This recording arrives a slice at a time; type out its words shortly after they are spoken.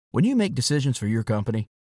When you make decisions for your company,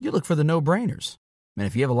 you look for the no-brainers. And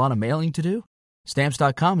if you have a lot of mailing to do,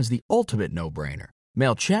 Stamps.com is the ultimate no-brainer.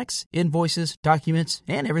 Mail checks, invoices, documents,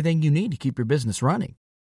 and everything you need to keep your business running.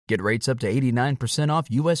 Get rates up to 89% off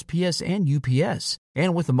USPS and UPS.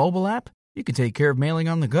 And with the mobile app, you can take care of mailing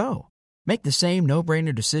on the go. Make the same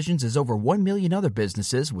no-brainer decisions as over 1 million other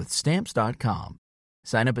businesses with Stamps.com.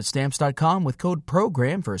 Sign up at Stamps.com with code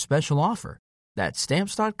PROGRAM for a special offer. That's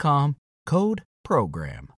Stamps.com, code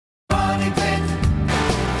PROGRAM.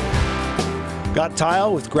 Got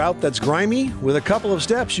tile with grout that's grimy? With a couple of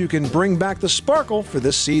steps, you can bring back the sparkle for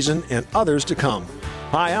this season and others to come.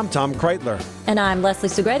 Hi, I'm Tom Kreitler. And I'm Leslie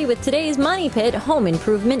Segretti with today's Money Pit Home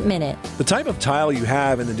Improvement Minute. The type of tile you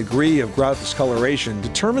have and the degree of grout discoloration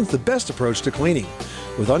determines the best approach to cleaning.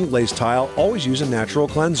 With unglazed tile, always use a natural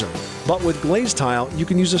cleanser. But with glazed tile, you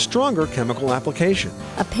can use a stronger chemical application.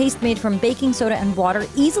 A paste made from baking soda and water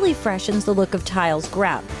easily freshens the look of tile's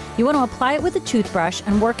grout. You want to apply it with a toothbrush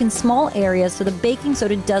and work in small areas so the baking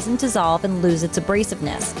soda doesn't dissolve and lose its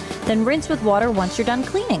abrasiveness. Then rinse with water once you're done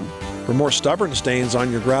cleaning. For more stubborn stains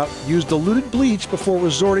on your grout, use diluted bleach before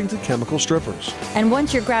resorting to chemical strippers. And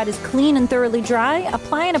once your grout is clean and thoroughly dry,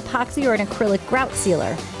 apply an epoxy or an acrylic grout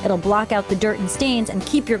sealer. It'll block out the dirt and stains and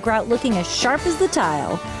keep your grout looking as sharp as the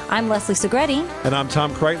tile. I'm Leslie Segretti. And I'm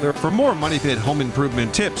Tom Kreitler. For more Money Pit home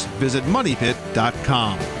improvement tips, visit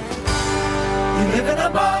MoneyPit.com. You live in a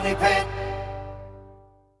money pit.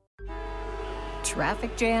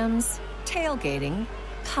 Traffic jams, tailgating,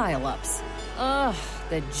 pile-ups. Ugh,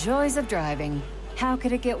 the joys of driving. How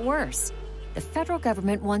could it get worse? The federal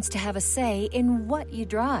government wants to have a say in what you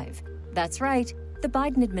drive. That's right. The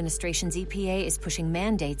Biden administration's EPA is pushing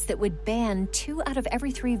mandates that would ban 2 out of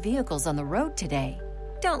every 3 vehicles on the road today.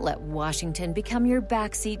 Don't let Washington become your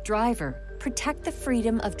backseat driver. Protect the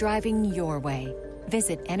freedom of driving your way.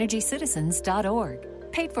 Visit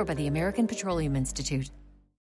EnergyCitizens.org. Paid for by the American Petroleum Institute.